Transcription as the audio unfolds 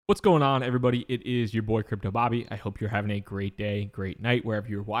What's going on, everybody? It is your boy Crypto Bobby. I hope you're having a great day, great night, wherever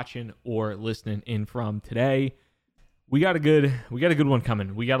you're watching or listening in from today. We got a good one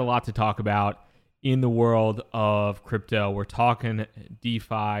coming. We got a lot to talk about in the world of crypto. We're talking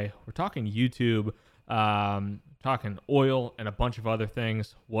DeFi, we're talking YouTube, talking oil, and a bunch of other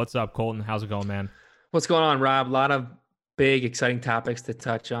things. What's up, Colton? How's it going, man? What's going on, Rob? A lot of big, exciting topics to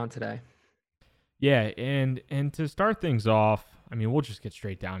touch on today. Yeah, and to start things off, I mean, we'll just get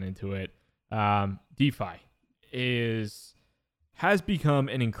straight down into it. DeFi has become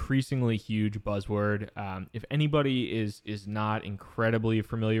an increasingly huge buzzword. If anybody is not incredibly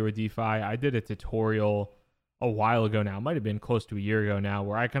familiar with DeFi, I did a tutorial a while ago now. It might have been close to a year ago now,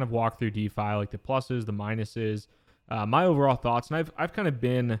 where I kind of walked through DeFi, like the pluses, the minuses, my overall thoughts. And I've kind of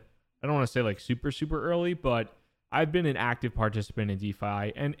been, I don't want to say like super early, but I've been an active participant in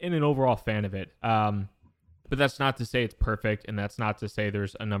DeFi and an overall fan of it. But that's not to say it's perfect, and that's not to say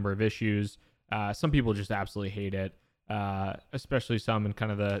there's a number of issues. Some people just absolutely hate it, especially some in kind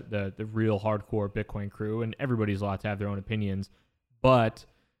of the real hardcore Bitcoin crew, and everybody's allowed to have their own opinions. But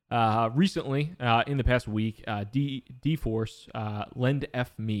recently, in the past week, D-Force,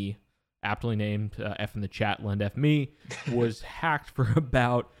 LendFme, aptly named F in the chat, LendFme, was hacked for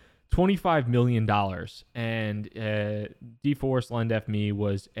about $25 million. And D-Force LendFme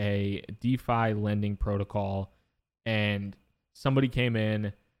was a DeFi lending protocol, and somebody came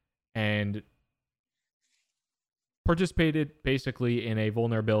in and participated basically in a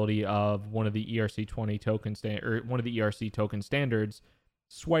vulnerability of one of the ERC20 token one of the ERC token standards,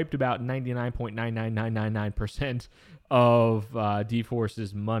 swiped about 99.99999% of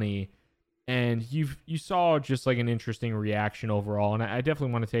D-Force's money. And you saw just like an interesting reaction overall. And I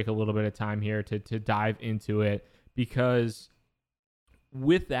definitely want to take a little bit of time here to dive into it, because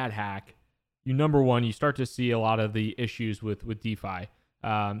with that hack, number one, you start to see a lot of the issues with DeFi.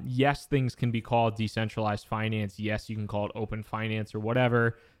 Yes, things can be called decentralized finance. Yes, you can call it open finance or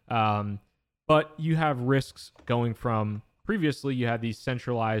whatever. But you have risks going from previously you had these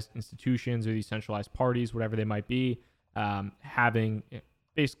centralized institutions or these centralized parties, whatever they might be, having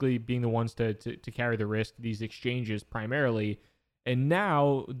basically being the ones to carry the risk, these exchanges primarily. And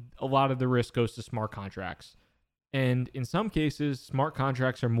now a lot of the risk goes to smart contracts. And in some cases, smart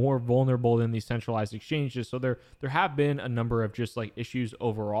contracts are more vulnerable than these centralized exchanges. So there have been a number of just like issues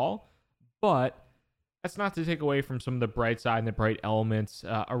overall, but that's not to take away from some of the bright side and the bright elements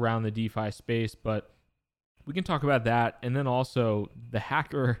around the DeFi space. But we can talk about that. And then also the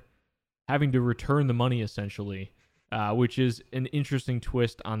hacker having to return the money essentially, which is an interesting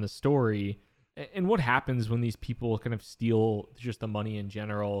twist on the story. And what happens when these people kind of steal just the money in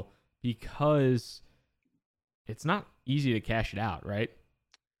general, because it's not easy to cash it out, right?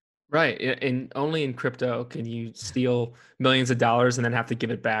 Right. And only in crypto can you steal millions of dollars and then have to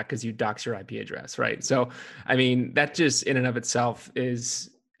give it back because you dox your IP address, right? So, I mean, that just in and of itself is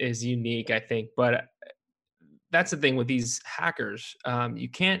unique, I think. But that's the thing with these hackers. You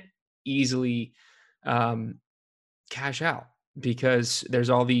can't easily cash out because there's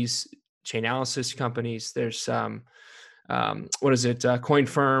all these chain analysis companies. There's what is it? Coin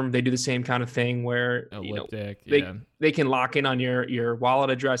Firm. They do the same kind of thing where Elliptic, they can lock in on your wallet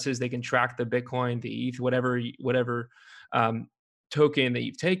addresses. They can track the Bitcoin, the ETH, whatever token that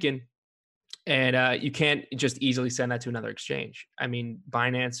you've taken, and you can't just easily send that to another exchange. I mean,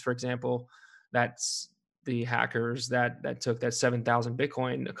 Binance, for example, that's the hackers that took that 7,000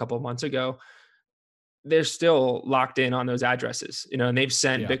 Bitcoin a couple of months ago. They're still locked in on those addresses, and they've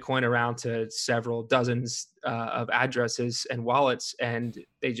sent Bitcoin around to several dozens of addresses and wallets, and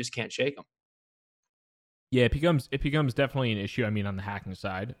they just can't shake them. Yeah, it becomes definitely an issue. I mean, on the hacking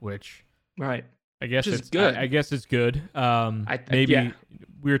side, which right, I guess it's good. I guess it's good. Maybe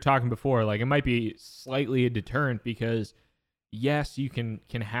we were talking before, like it might be slightly a deterrent because yes, you can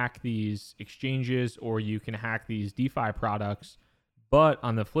hack these exchanges or you can hack these DeFi products, but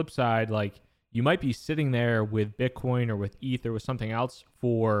on the flip side, like, you might be sitting there with Bitcoin or with ETH or with something else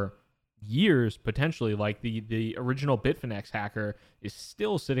for years, potentially. Like the original Bitfinex hacker is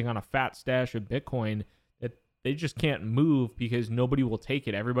still sitting on a fat stash of Bitcoin that they just can't move because nobody will take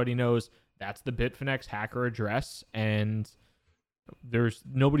it. Everybody knows that's the Bitfinex hacker address, and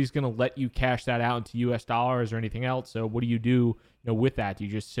nobody's going to let you cash that out into US dollars or anything else. So what do you do with that? Do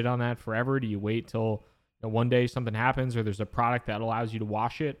you just sit on that forever? Do you wait till one day something happens or there's a product that allows you to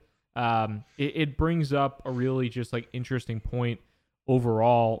wash it? It brings up a really just like interesting point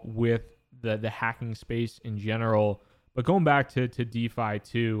overall with the hacking space in general. But going back to DeFi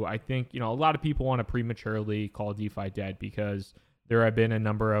too, I think, a lot of people want to prematurely call DeFi dead because there have been a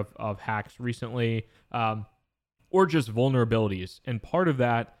number of hacks recently, or just vulnerabilities. And part of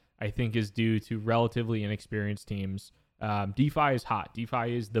that, I think is due to relatively inexperienced teams. DeFi is hot.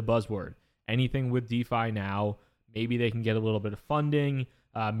 DeFi is the buzzword. Anything with DeFi now, maybe they can get a little bit of funding.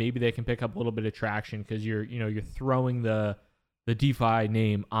 Maybe they can pick up a little bit of traction because you're throwing the DeFi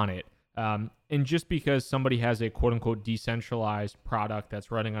name on it. And just because somebody has a quote unquote decentralized product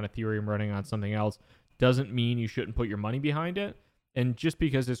that's running on Ethereum, running on something else, doesn't mean you shouldn't put your money behind it. And just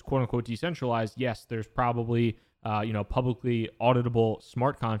because it's quote unquote decentralized, yes, there's probably publicly auditable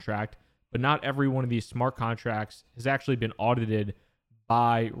smart contract, but not every one of these smart contracts has actually been audited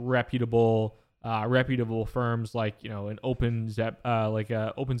by reputable firms like an Open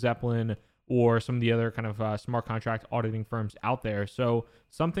Zeppelin or some of the other kind of smart contract auditing firms out there. So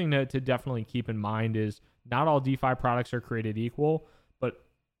something to definitely keep in mind is not all DeFi products are created equal, but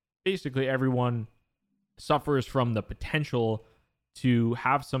basically everyone suffers from the potential to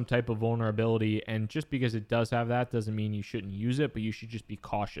have some type of vulnerability. And just because it does have that doesn't mean you shouldn't use it, but you should just be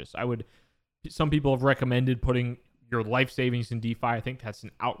cautious. Some people have recommended putting your life savings in DeFi. I think that's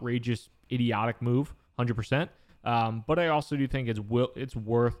an outrageous, idiotic move, 100%. But I also do think it's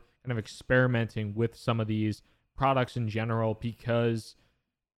worth kind of experimenting with some of these products in general, because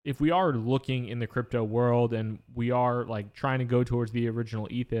if we are looking in the crypto world and we are like trying to go towards the original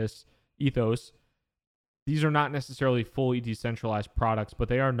ethos, these are not necessarily fully decentralized products, but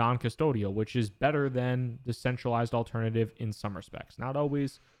they are non-custodial, which is better than the centralized alternative in some respects. Not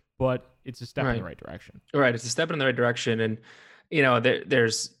always, but it's a step in the right direction. Right. It's a step in the right direction. And,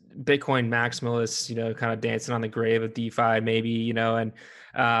 there's Bitcoin maximalists, kind of dancing on the grave of DeFi, maybe, and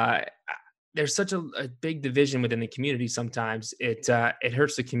there's such a big division within the community. Sometimes it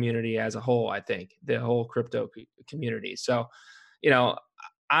hurts the community as a whole. I think the whole crypto community. So,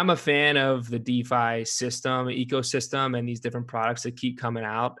 I'm a fan of the DeFi ecosystem, and these different products that keep coming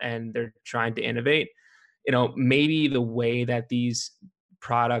out and they're trying to innovate. Maybe the way that these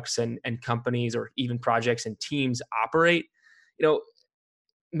products and companies or even projects and teams operate,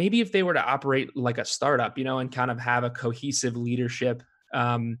 maybe if they were to operate like a startup, and kind of have a cohesive leadership,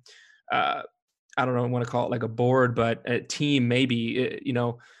 I don't know, I want to call it like a board, but a team, maybe,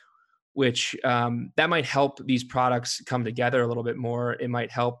 which that might help these products come together a little bit more. It might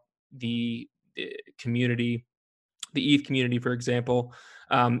help the community, the ETH community, for example,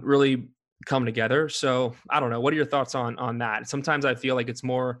 really come together. So I don't know. What are your thoughts on that? Sometimes I feel like it's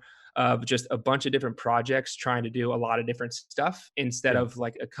more of just a bunch of different projects trying to do a lot of different stuff instead of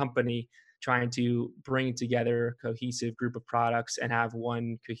like a company trying to bring together a cohesive group of products and have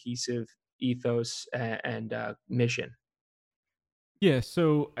one cohesive ethos and mission. Yeah,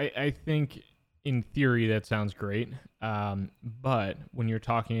 so I think in theory that sounds great, but when you're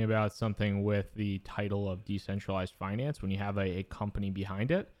talking about something with the title of decentralized finance, when you have a company behind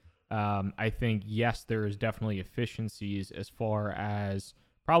it, I think yes, there is definitely efficiencies as far as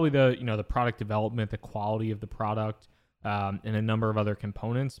probably the product development, the quality of the product, and a number of other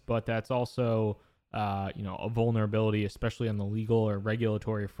components. But that's also a vulnerability, especially on the legal or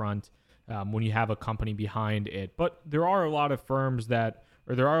regulatory front, when you have a company behind it. But there are a lot of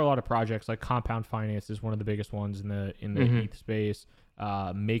there are a lot of projects like Compound Finance is one of the biggest ones in the ETH space.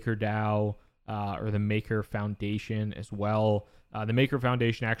 MakerDAO or the Maker Foundation as well. The Maker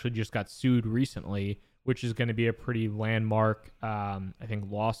Foundation actually just got sued recently, which is going to be a pretty landmark, I think,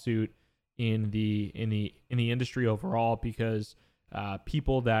 lawsuit in the industry overall, because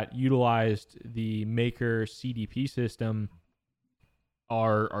people that utilized the Maker CDP system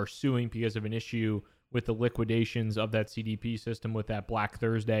are suing because of an issue with the liquidations of that CDP system with that Black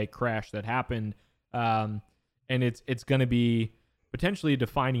Thursday crash that happened. And it's going to be potentially a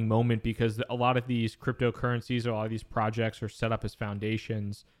defining moment, because a lot of these cryptocurrencies, or a lot of these projects are set up as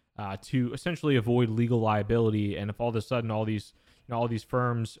foundations to essentially avoid legal liability. And if all of a sudden all these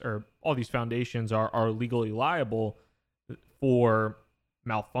firms or all these foundations are legally liable for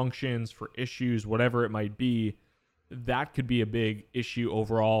malfunctions, for issues, whatever it might be, that could be a big issue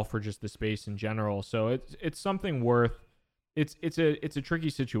overall for just the space in general. So it's something worth. It's a tricky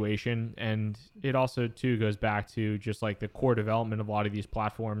situation, and it also too goes back to just like the core development of a lot of these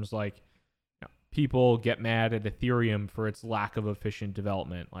platforms. Like, people get mad at Ethereum for its lack of efficient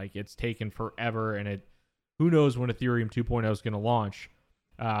development. Like, it's taken forever, and who knows when Ethereum 2.0 is going to launch.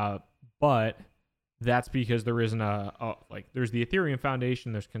 But that's because there isn't there's the Ethereum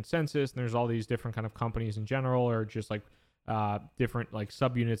Foundation, there's Consensus, and there's all these different kind of companies in general, or just like different like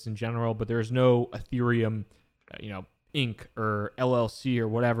subunits in general. But there's no Ethereum, Inc. or LLC or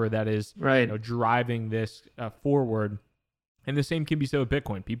whatever that is driving this forward. And the same can be said with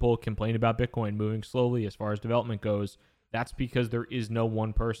Bitcoin. People complain about Bitcoin moving slowly as far as development goes. That's because there is no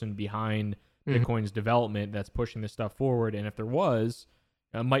one person behind Bitcoin's development that's pushing this stuff forward. And if there was,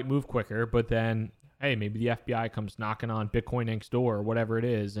 might move quicker, but then, hey, maybe the FBI comes knocking on Bitcoin Inc.'s door or whatever it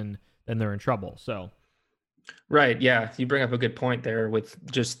is, and then they're in trouble. So, Right. Yeah. You bring up a good point there with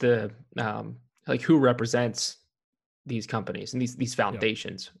just the like who represents these companies and these yep.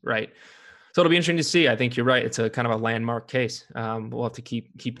 foundations, right? So it'll be interesting to see. I think you're right. It's a kind of a landmark case. We'll have to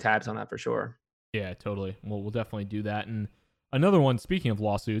keep tabs on that for sure. Yeah, totally. Well, we'll definitely do that. And another one, speaking of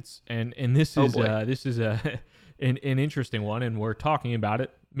lawsuits, and this is an interesting one, and we're talking about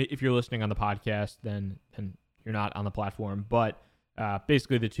it. If you're listening on the podcast, then you're not on the platform. But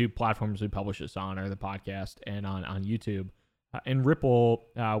basically, the two platforms we publish this on are the podcast and on YouTube. And Ripple,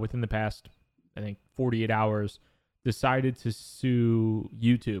 within the past, I think, 48 hours, decided to sue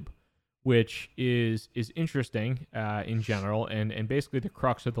YouTube, which is interesting in general. And basically the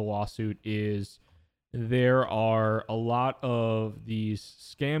crux of the lawsuit is there are a lot of these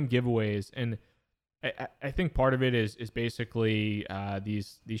scam giveaways. And I think part of it is basically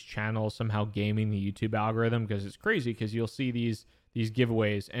these channels somehow gaming the YouTube algorithm, because it's crazy because you'll see these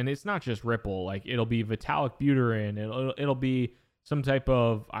giveaways, and it's not just Ripple. Like, it'll be Vitalik Buterin, it'll be some type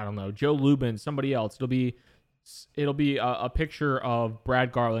of, I don't know, Joe Lubin, somebody else. It'll be a picture of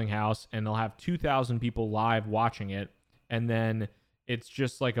Brad Garlinghouse, and they'll have 2,000 people live watching it, and then it's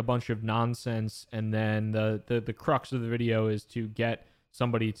just like a bunch of nonsense. And then the crux of the video is to get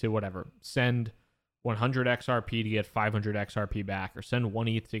somebody to send 100 XRP to get 500 XRP back, or send 1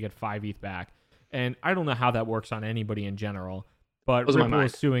 ETH to get 5 ETH back. And I don't know how that works on anybody in general, but Ripple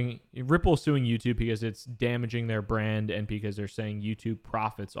is suing YouTube because it's damaging their brand, and because they're saying YouTube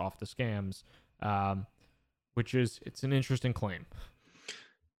profits off the scams. Which it's an interesting claim.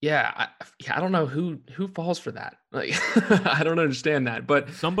 Yeah, I don't know who falls for that. Like, I don't understand that, but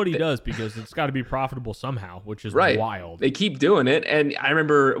somebody does, because it's got to be profitable somehow, which is right. Wild. They keep doing it, and I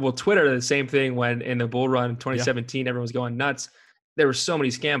remember, Twitter, the same thing when in the bull run 2017, everyone was going nuts. There were so many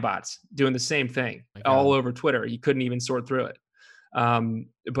scam bots doing the same thing all over Twitter. You couldn't even sort through it.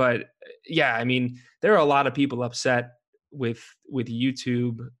 But yeah, I mean, there are a lot of people upset with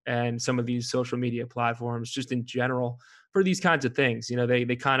YouTube and some of these social media platforms just in general for these kinds of things.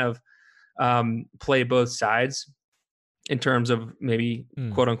 They kind of play both sides in terms of maybe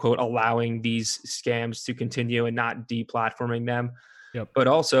quote unquote allowing these scams to continue and not deplatforming them. Yep. But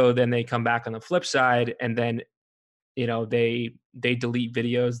also then they come back on the flip side, and then they delete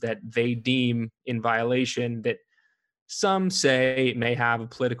videos that they deem in violation, that some say may have a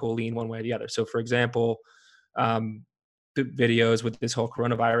political lean one way or the other. So for example, the videos with this whole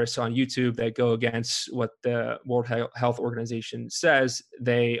coronavirus on YouTube that go against what the World Health Organization says,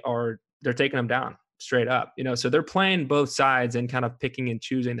 they're taking them down straight up. So they're playing both sides and kind of picking and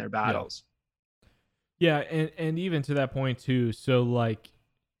choosing their battles. Yeah, and even to that point too. So like,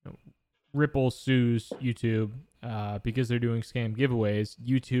 Ripple sues YouTube because they're doing scam giveaways.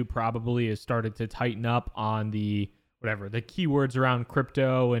 YouTube probably has started to tighten up on the keywords around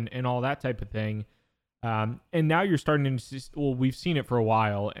crypto and all that type of thing. And now you're starting to see, we've seen it for a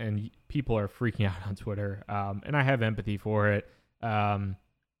while, and people are freaking out on Twitter. And I have empathy for it. But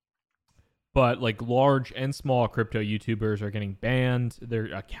like, large and small crypto YouTubers are getting banned. Their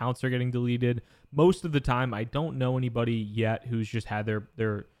accounts are getting deleted. Most of the time, I don't know anybody yet who's just had their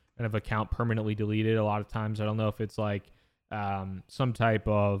kind of account permanently deleted. A lot of times, I don't know if it's like some type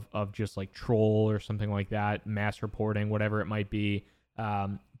of just like troll or something like that, mass reporting, whatever it might be.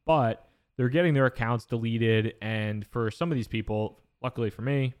 But they're getting their accounts deleted, and for some of these people, luckily for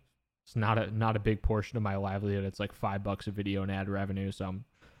me, it's not a big portion of my livelihood. It's like $5 a video in ad revenue, so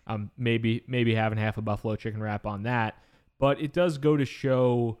I'm maybe having half a buffalo chicken wrap on that. But it does go to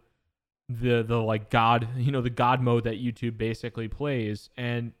show the like God, the God mode that YouTube basically plays.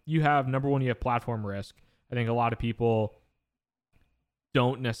 And you have, number one, you have platform risk. I think a lot of people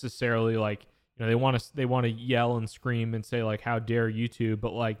don't necessarily like, they want to yell and scream and say like, how dare YouTube,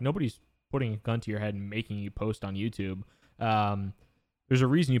 but like, nobody's putting a gun to your head and making you post on YouTube. There's a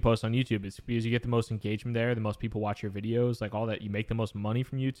reason you post on YouTube. It's because you get the most engagement there, the most people watch your videos, like all that. You make the most money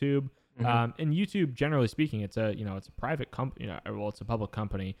from YouTube. And YouTube, generally speaking, it's a private company. Well, it's a public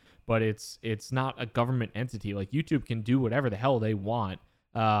company, but it's not a government entity. Like, YouTube can do whatever the hell they want.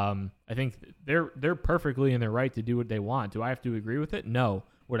 I think they're perfectly in their right to do what they want. Do I have to agree with it? No.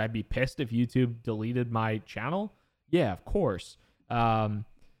 Would I be pissed if YouTube deleted my channel? Yeah, of course.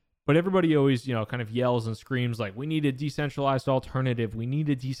 But everybody always, kind of yells and screams like, we need a decentralized alternative. We need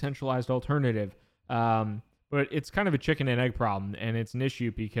a decentralized alternative. But it's kind of a chicken and egg problem. And it's an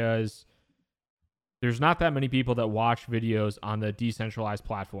issue because there's not that many people that watch videos on the decentralized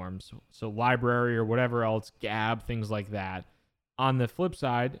platforms. So Library or whatever else, Gab, things like that. On the flip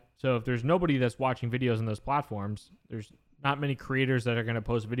side, so if there's nobody that's watching videos on those platforms, there's not many creators that are going to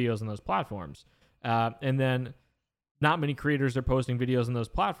post videos on those platforms. And then not many creators are posting videos on those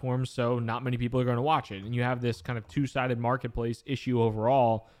platforms, so not many people are going to watch it. And you have this kind of two-sided marketplace issue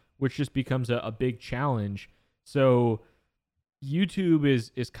overall, which just becomes a big challenge. So YouTube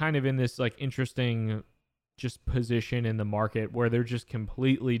is kind of in this like interesting just position in the market where they're just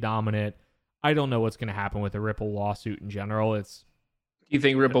completely dominant. I don't know what's going to happen with the Ripple lawsuit in general. Do you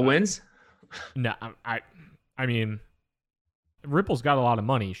think Ripple wins? No, I mean, Ripple's got a lot of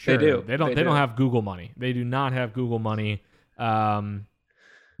money. Sure, They do. They don't have Google money. They do not have Google money. I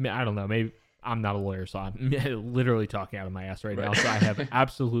don't know. Maybe I'm not a lawyer, so I'm literally talking out of my ass right now. So I have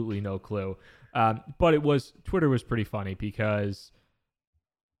absolutely no clue. But Twitter was pretty funny because,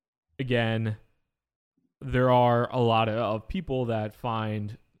 again, there are a lot of people that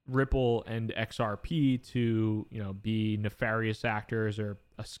find Ripple and XRP to, be nefarious actors or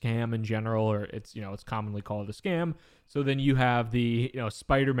a scam in general, or it's commonly called a scam. So then you have the,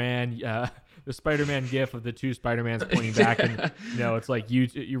 Spider-Man, the Spider-Man gif of the two Spider-Mans pointing back, and it's like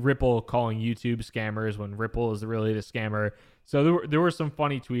Ripple calling YouTube scammers when Ripple is really the scammer. So there were some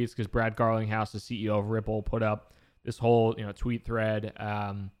funny tweets because Brad Garlinghouse, the CEO of Ripple, put up this whole tweet thread,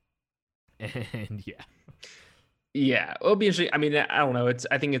 and yeah. Yeah, it'll be interesting. I mean, I don't know.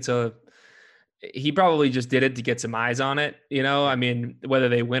 I think he probably just did it to get some eyes on it. I mean, whether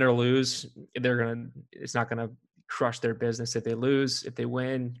they win or lose, it's not gonna crush their business if they lose. If they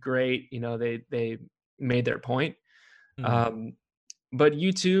win, great. They made their point. Mm. But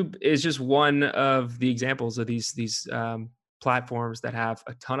YouTube is just one of the examples of these platforms that have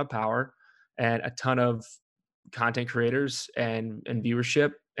a ton of power and a ton of content creators and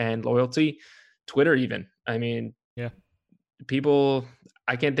viewership and loyalty. Twitter, even. I mean, yeah, people.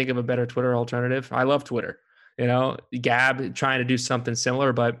 I can't think of a better Twitter alternative. I love Twitter. Gab trying to do something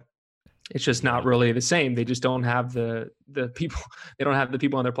similar, but it's just not really the same. They just don't have the people. They don't have the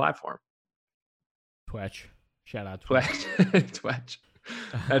people on their platform. Twitch. Shout out Twitch. Twitch.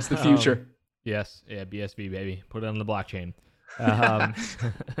 That's the future. Yes. Yeah. BSV, baby. Put it on the blockchain.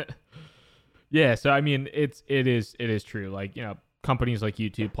 Yeah. So, I mean, it is true. Like, companies like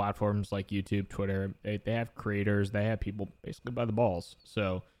YouTube, platforms like YouTube, Twitter, they have creators, they have people basically by the balls.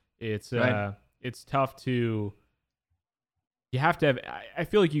 So it's it's tough to. You have to have. I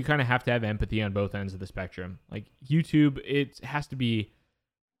feel like you kind of have to have empathy on both ends of the spectrum. Like YouTube, it has to be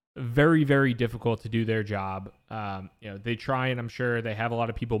very, very difficult to do their job. They try, and I'm sure they have a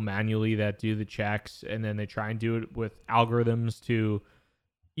lot of people manually that do the checks, and then they try and do it with algorithms to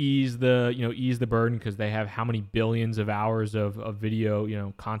ease the burden because they have how many billions of hours of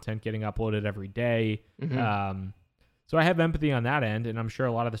video, content getting uploaded every day. Mm-hmm. So I have empathy on that end, and I'm sure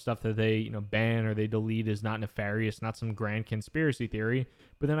a lot of the stuff that they ban or they delete is not nefarious, not some grand conspiracy theory.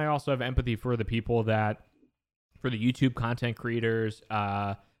 But then I also have empathy for the people for the YouTube content creators,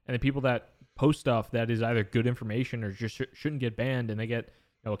 and the people that post stuff that is either good information or just shouldn't get banned, and they get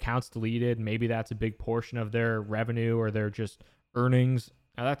accounts deleted. Maybe that's a big portion of their revenue or their just earnings.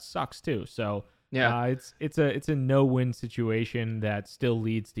 Now that sucks too. So yeah, it's a no-win situation that still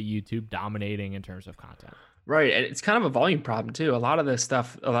leads to YouTube dominating in terms of content. Right. And it's kind of a volume problem too. A lot of the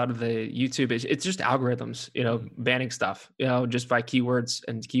YouTube, it's just algorithms, banning stuff, just by keywords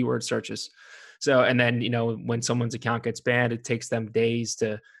and keyword searches. So, and then, when someone's account gets banned, it takes them days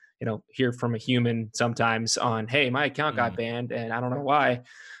to, hear from a human sometimes on, hey, my account got banned and I don't know why.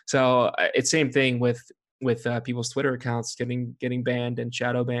 So it's same thing with people's Twitter accounts getting banned and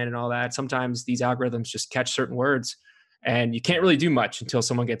shadow banned and all that. Sometimes these algorithms just catch certain words and you can't really do much until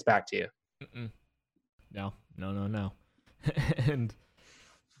someone gets back to you. Mm-mm. No. And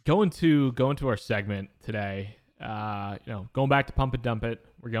going to our segment today, going back to Pump It, Dump It.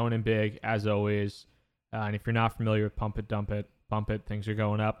 We're going in big as always. And if you're not familiar with Pump It, Dump It, things are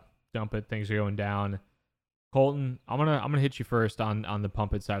going up. Dump it, things are going down. Colton, I'm gonna hit you first on the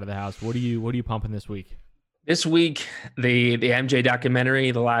Pump It side of the house. What are you pumping this week? This week, the MJ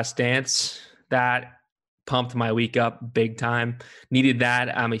documentary, The Last Dance, that pumped my week up big time. Needed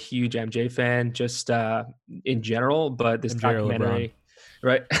that. I'm a huge MJ fan, just in general, but this MJ documentary,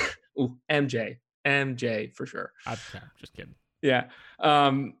 right? Ooh, MJ for sure. I'm just kidding. Yeah.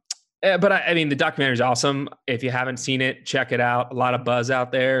 But I mean, the documentary is awesome. If you haven't seen it, check it out. A lot of buzz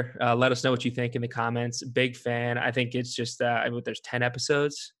out there. Let us know what you think in the comments. Big fan. I think it's just there's 10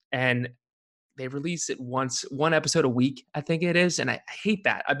 episodes and they release it one episode a week, I think it is. And I hate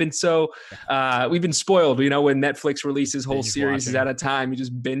that. We've been spoiled, when Netflix releases whole series at a time, you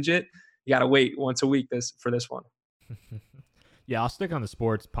just binge it. You got to wait once a week for this one. Yeah, I'll stick on the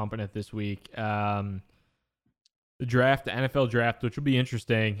sports pumping it this week. The draft, the NFL draft, which will be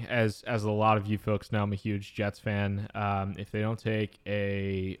interesting, as a lot of you folks know, I'm a huge Jets fan. If they don't take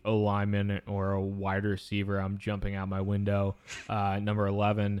a O lineman or a wide receiver, I'm jumping out my window. Number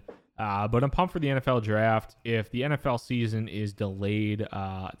 11. But I'm pumped for the NFL draft. If the NFL season is delayed,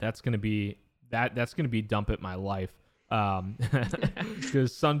 that's gonna be dump it my life.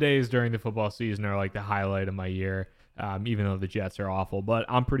 Because Sundays during the football season are like the highlight of my year. Even though the Jets are awful. But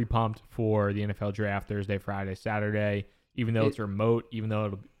I'm pretty pumped for the NFL draft Thursday, Friday, Saturday. Even though it's remote, even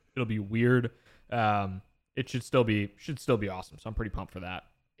though it'll be weird, it should still be awesome. So I'm pretty pumped for that.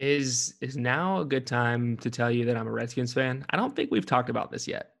 Is now a good time to tell you that I'm a Redskins fan? I don't think we've talked about this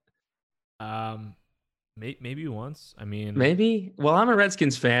yet. Maybe once. I mean, maybe. Well, I'm a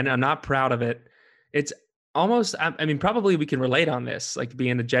Redskins fan. I'm not proud of it. It's almost. I mean, probably we can relate on this. Like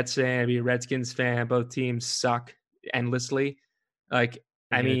being a Jets fan, being a Redskins fan. Both teams suck endlessly. Like,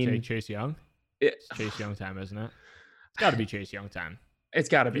 I mean, take Chase Young. It's Chase Young time, isn't it? It's got to be Chase Young time. It's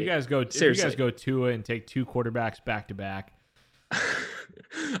got to be. If you guys go to it and take two quarterbacks back to back,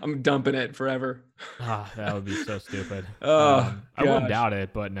 I'm dumping it forever. That would be so stupid. I wouldn't doubt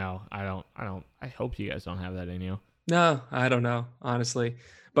it, but no, I don't. I hope you guys don't have that in you. No, I don't know, honestly.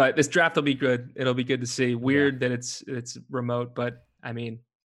 But this draft will be good. It'll be good to see. Weird that it's remote, but I mean,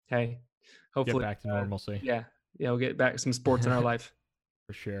 hey, hopefully get back to normalcy. Yeah, we'll get back some sports in our life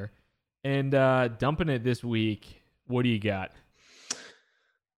for sure. And dumping it this week. What do you got?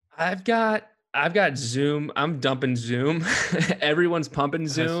 I've got Zoom. I'm dumping Zoom. Everyone's pumping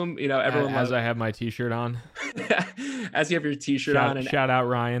Zoom. Everyone. As I have my T-shirt on. As you have your T-shirt on. And shout out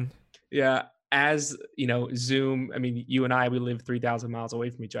Ryan. Yeah. As Zoom. I mean, you and I, we live 3,000 miles away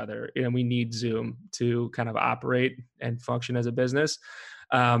from each other, and we need Zoom to kind of operate and function as a business.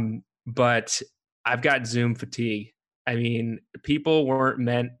 But I've got Zoom fatigue. I mean, people weren't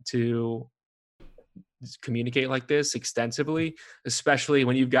meant to communicate like this extensively, especially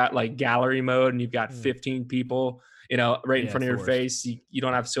when you've got like gallery mode and you've got 15 people, right in front of your face. You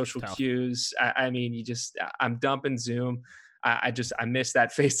don't have social cues. I mean, I'm dumping Zoom. I miss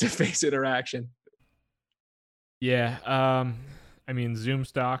that face-to-face interaction. Yeah. I mean, Zoom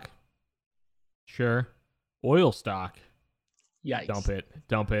stock. Sure. Oil stock. Yikes.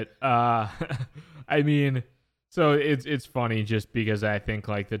 Dump it. I mean, so it's funny just because I think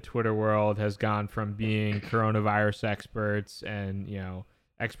like the Twitter world has gone from being coronavirus experts and,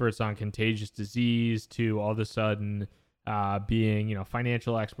 experts on contagious disease to all of a sudden being,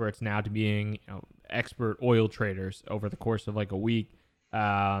 financial experts now to being, expert oil traders over the course of like a week.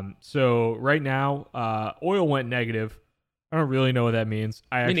 So right now, oil went negative. I don't really know what that means.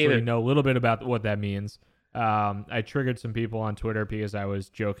 I actually know a little bit about what that means. I triggered some people on Twitter because I was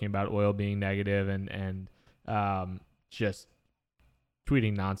joking about oil being negative and just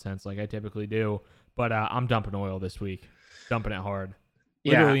tweeting nonsense like I typically do. But I'm dumping oil this week, dumping it hard,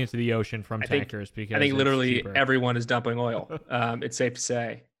 literally into the ocean from tankers. Because I think literally everyone is dumping oil. It's safe to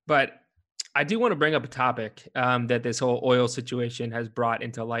say. But I do want to bring up a topic that this whole oil situation has brought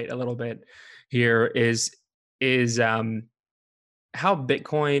into light a little bit. Here is how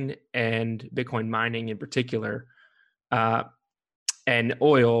Bitcoin and Bitcoin mining in particular, and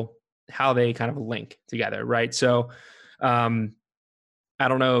oil, how they kind of link together, right? So I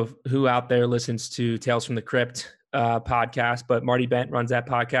don't know who out there listens to Tales from the Crypt podcast, but Marty Bent runs that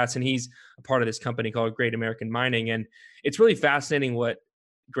podcast, and he's a part of this company called Great American Mining. And it's really fascinating what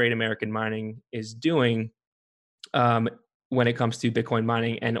Great American Mining is doing when it comes to Bitcoin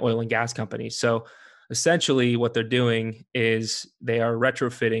mining and oil and gas companies. So essentially what they're doing is they are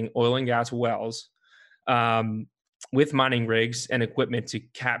retrofitting oil and gas wells with mining rigs and equipment to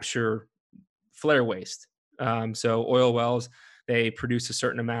capture flare waste. So oil wells, they produce a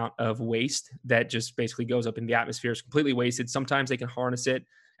certain amount of waste that just basically goes up in the atmosphere. It's completely wasted. Sometimes they can harness it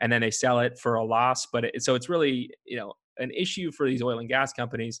and then they sell it for a loss. But so it's really, an issue for these oil and gas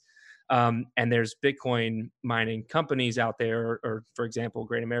companies. And there's Bitcoin mining companies out there, or for example,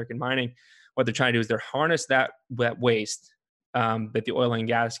 Great American Mining. What they're trying to do is they're harness that waste that the oil and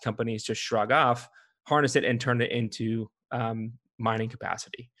gas companies just shrug off, harness it and turn it into mining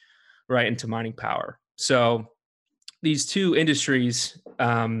capacity, right, into mining power. So these two industries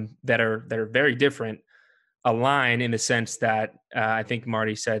that are very different align in the sense that I think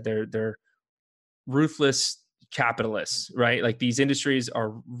Marty said they're ruthless capitalists, right? Like these industries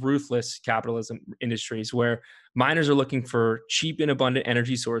are ruthless capitalism industries where miners are looking for cheap and abundant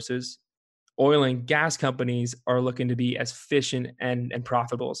energy sources. Oil and gas companies are looking to be as efficient and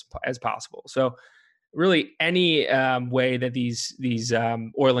profitable as possible. So really any way that these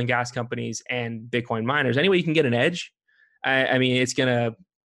oil and gas companies and Bitcoin miners, any way you can get an edge, I mean, it's going to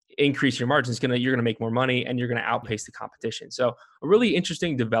increase your margins, you're gonna make more money and you're gonna outpace the competition. So a really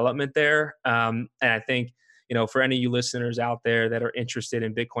interesting development there. And I think, for any of you listeners out there that are interested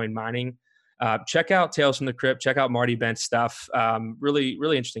in Bitcoin mining, check out Tales from the Crypt, check out Marty Bent's stuff. Really,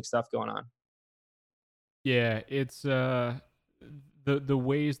 really interesting stuff going on. Yeah, it's the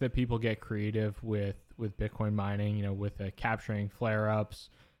ways that people get creative with Bitcoin mining, with capturing flare ups,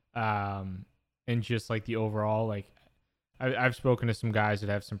 and just like the overall like I've spoken to some guys that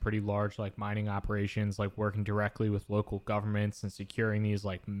have some pretty large like mining operations, like working directly with local governments and securing these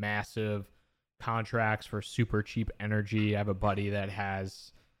like massive contracts for super cheap energy. I have a buddy that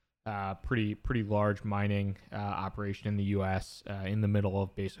has pretty large mining operation in the U.S. In the middle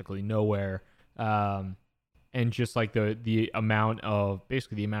of basically nowhere. And just like the amount of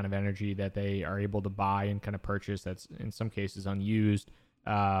energy that they are able to buy and kind of purchase that's in some cases unused,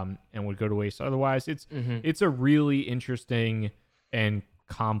 and would go to waste otherwise. It's a really interesting and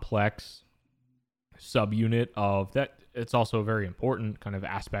complex subunit of that. It's also a very important kind of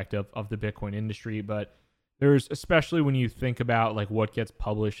aspect of the Bitcoin industry, but there's, especially when you think about like what gets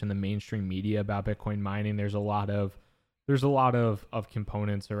published in the mainstream media about Bitcoin mining, there's a lot of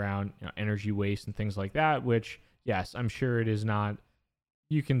components around energy waste and things like that, which, yes, I'm sure it is not,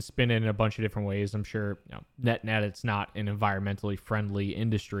 you can spin it in a bunch of different ways. I'm sure net it's not an environmentally friendly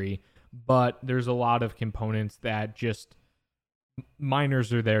industry, but there's a lot of components that just,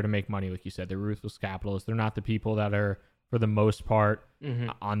 miners are there to make money. Like you said, they're ruthless capitalists. They're not the people that are, for the most part,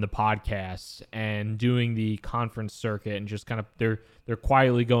 on the podcasts and doing the conference circuit and just kind of they're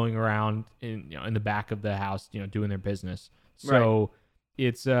quietly going around in the back of the house, doing their business. So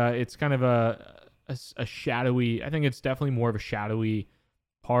it's kind of a shadowy, I think it's definitely more of a shadowy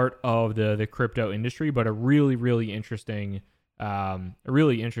part of the crypto industry, but a really interesting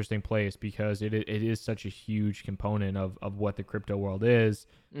place, because it is such a huge component of what the crypto world is.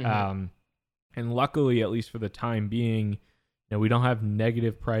 And luckily, at least for the time being, we don't have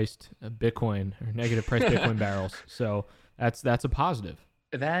negative priced Bitcoin or negative priced Bitcoin barrels. So that's a positive.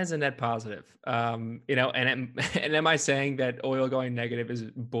 That is a net positive. And am I saying that oil going negative is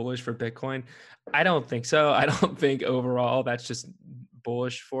bullish for Bitcoin? I don't think so. I don't think overall that's just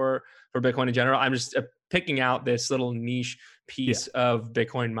bullish for Bitcoin in general. I'm just picking out this little niche piece of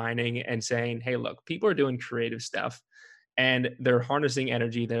Bitcoin mining and saying, hey, look, people are doing creative stuff and they're harnessing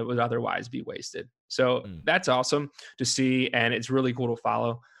energy that would otherwise be wasted. So that's awesome to see, and it's really cool to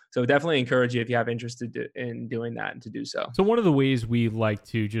follow. So definitely encourage you, if you have interest in doing that, and to do so. So one of the ways we like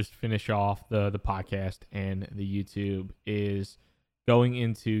to just finish off the podcast and the YouTube is going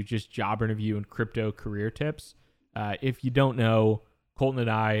into just job interview and crypto career tips. If you don't know, Colton and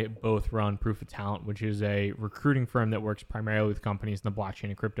I both run Proof of Talent, which is a recruiting firm that works primarily with companies in the blockchain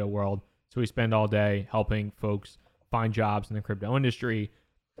and crypto world. So we spend all day helping folks find jobs in the crypto industry.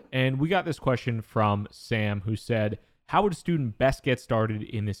 And we got this question from Sam, who said, how would a student best get started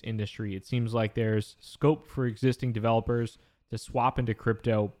in this industry? It seems like there's scope for existing developers to swap into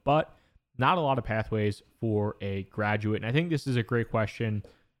crypto, but not a lot of pathways for a graduate. And I think this is a great question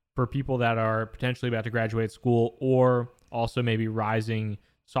for people that are potentially about to graduate school, or also maybe rising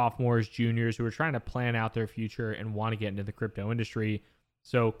sophomores, juniors who are trying to plan out their future and want to get into the crypto industry.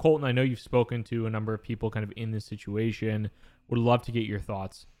 So Colton, I know you've spoken to a number of people kind of in this situation. Would love to get your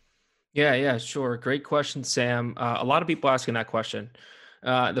thoughts. Yeah, sure. Great question, Sam. A lot of people asking that question.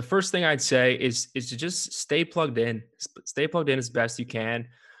 The first thing I'd say is to just stay plugged in. Stay plugged in as best you can,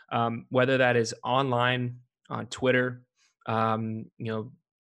 whether that is online, on Twitter, tweeting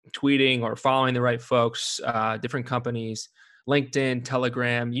or following the right folks, different companies, LinkedIn,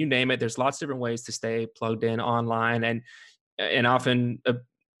 Telegram, you name it. There's lots of different ways to stay plugged in online, and often a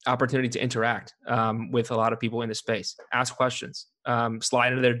opportunity to interact with a lot of people in the space. Ask questions,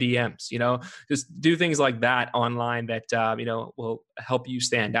 slide into their DMs. Just do things like that online that will help you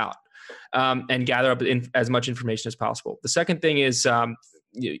stand out, and gather up as much information as possible. The second thing is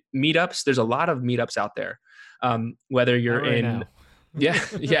meetups. There's a lot of meetups out there. Whether you're right in now.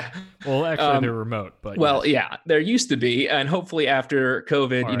 Yeah. Well, actually, they're remote, but yeah, there used to be, and hopefully after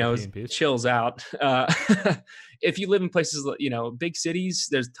COVID, chills out. If you live in places, big cities,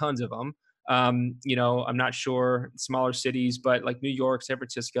 there's tons of them. I'm not sure smaller cities, but like New York, San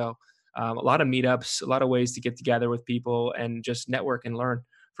Francisco, a lot of meetups, a lot of ways to get together with people and just network and learn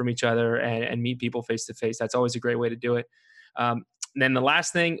from each other and meet people face to face. That's always a great way to do it. Then the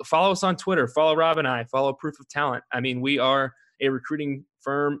last thing, follow us on Twitter. Follow Rob and I. Follow Proof of Talent. I mean, we are a recruiting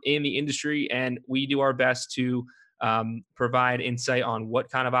firm in the industry, and we do our best to provide insight on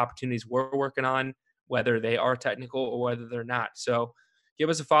what kind of opportunities we're working on, whether they are technical or whether they're not. So give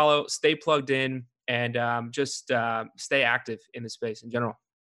us a follow, stay plugged in, and just stay active in the space in general.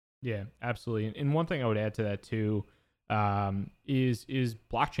 Yeah, absolutely. And one thing I would add to that too, is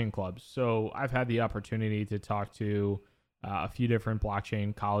blockchain clubs. So I've had the opportunity to talk to a few different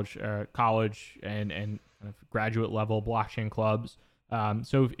blockchain college and kind of graduate level blockchain clubs.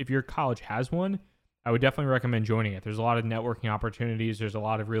 So if your college has one, I would definitely recommend joining it. There's a lot of networking opportunities. There's a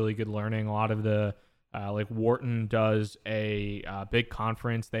lot of really good learning. A lot of the like Wharton does a big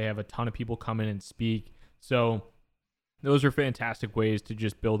conference. They have a ton of people come in and speak. So those are fantastic ways to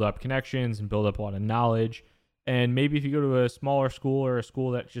just build up connections and build up a lot of knowledge. And maybe if you go to a smaller school or a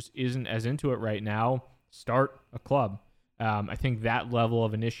school that just isn't as into it right now, start a club. I think that level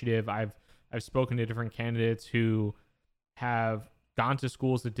of initiative, I've spoken to different candidates who have gone to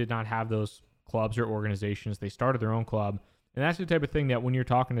schools that did not have those clubs or organizations. They started their own club. And that's the type of thing that when you're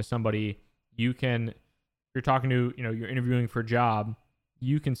talking to somebody, you're talking to, you're interviewing for a job,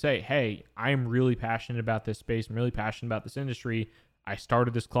 you can say, hey, I am really passionate about this space. I'm really passionate about this industry. I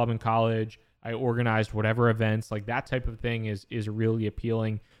started this club in college. I organized whatever events. Like that type of thing is really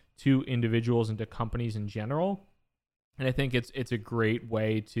appealing to individuals and to companies in general. And I think it's a great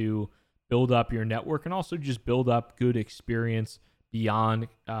way to build up your network and also just build up good experience beyond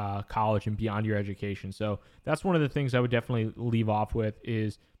college and beyond your education. So that's one of the things I would definitely leave off with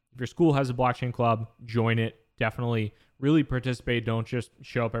is if your school has a blockchain club, join it. Definitely really participate. Don't just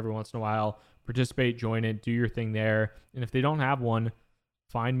show up every once in a while. Participate, join it, do your thing there. And if they don't have one,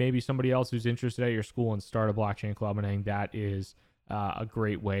 find maybe somebody else who's interested at your school and start a blockchain club. And I think that is a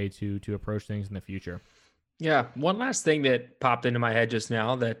great way to approach things in the future. Yeah. One last thing that popped into my head just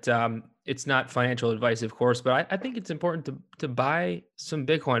now that it's not financial advice, of course, but I think it's important to buy some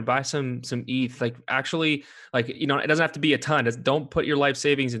Bitcoin, buy some ETH, like actually, like, it doesn't have to be a ton. Don't put your life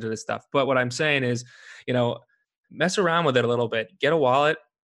savings into this stuff. But what I'm saying is, mess around with it a little bit, get a wallet,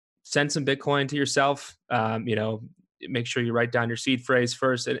 send some Bitcoin to yourself, make sure you write down your seed phrase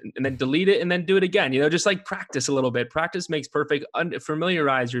first and then delete it and then do it again, just like practice a little bit. Practice makes perfect.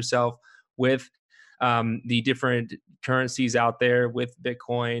 Familiarize yourself with the different currencies out there, with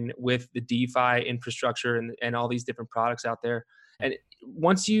Bitcoin, with the DeFi infrastructure and all these different products out there. And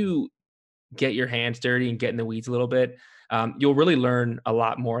once you get your hands dirty and get in the weeds a little bit, you'll really learn a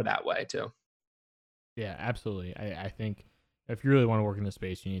lot more that way too. Yeah, absolutely. I think if you really want to work in the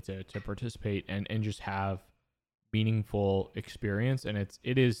space, you need to participate and just have meaningful experience. And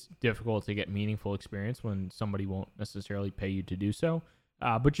it is difficult to get meaningful experience when somebody won't necessarily pay you to do so.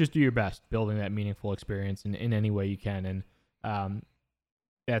 But just do your best building that meaningful experience in any way you can. And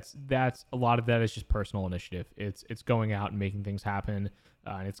that's a lot of that is just personal initiative. It's going out and making things happen.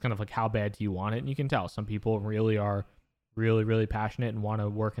 And it's kind of like, how bad do you want it? And you can tell some people really are really, really passionate and want to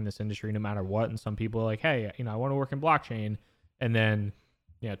work in this industry no matter what. And some people are like, hey, I want to work in blockchain. And then,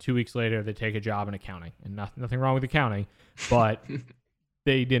 2 weeks later, they take a job in accounting, and nothing wrong with accounting, but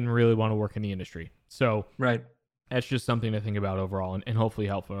they didn't really want to work in the industry. So right. That's just something to think about overall and hopefully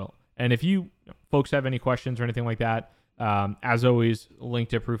helpful. And if you folks have any questions or anything like that, as always, link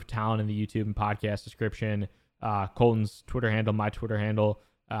to Proof of Talent in the YouTube and podcast description, Colton's Twitter handle, my Twitter handle.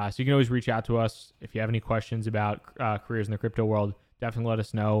 So you can always reach out to us if you have any questions about careers in the crypto world. Definitely let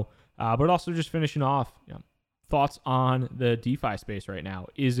us know. But also just finishing off, thoughts on the DeFi space right now.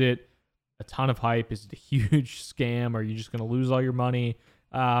 Is it a ton of hype? Is it a huge scam? Are you just going to lose all your money?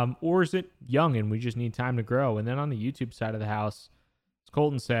 Or is it young and we just need time to grow? And then on the YouTube side of the house, as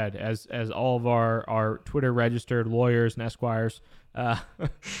Colton said, as all of our Twitter registered lawyers and esquires,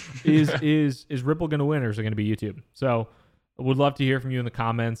 is Ripple going to win, or is it going to be YouTube? So I would love to hear from you in the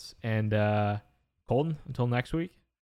comments. And Colton, until next week,